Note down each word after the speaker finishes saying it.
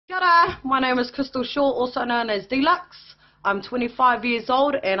G'day, my name is Krystal Shaw, also known as Deluxe. I'm 25 years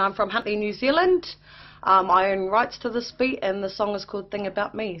old and I'm from Huntley, New Zealand. I own rights to this beat and the song is called Thing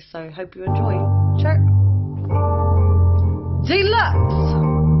About Me, so hope you enjoy. Check. Deluxe!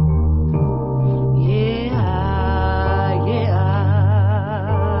 Yeah, yeah.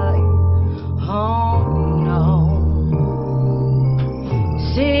 Oh no.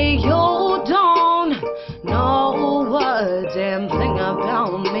 See, you don't know a damn thing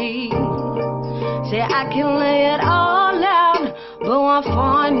about me. Say I can lay it all out, but I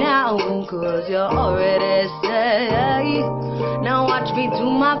find out cause you already say. Now watch me do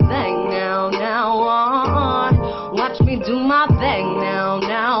my thing now on. Watch me do my thing now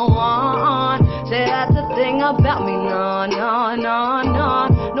on. Say that's the thing about me,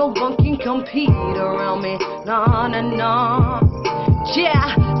 no one can compete around me, no.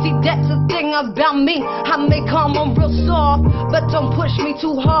 Yeah, see that's the thing about me. I may come on real soft, but don't push me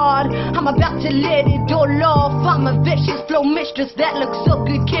too hard. I'm about to let it all off. I'm a vicious flow mistress that looks so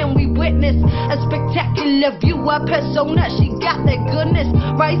good. Can we witness a spectacular view? Her persona, she got that goodness,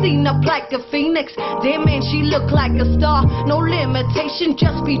 rising up like a phoenix. Damn man, she look like a star. No limitation,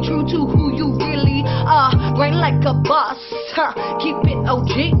 just be true to who you really are. Reign like a boss, keep it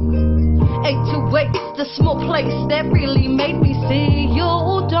OG. 8 to 8, the small place that really made me see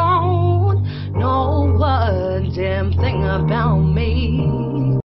you don't know a damn thing about me.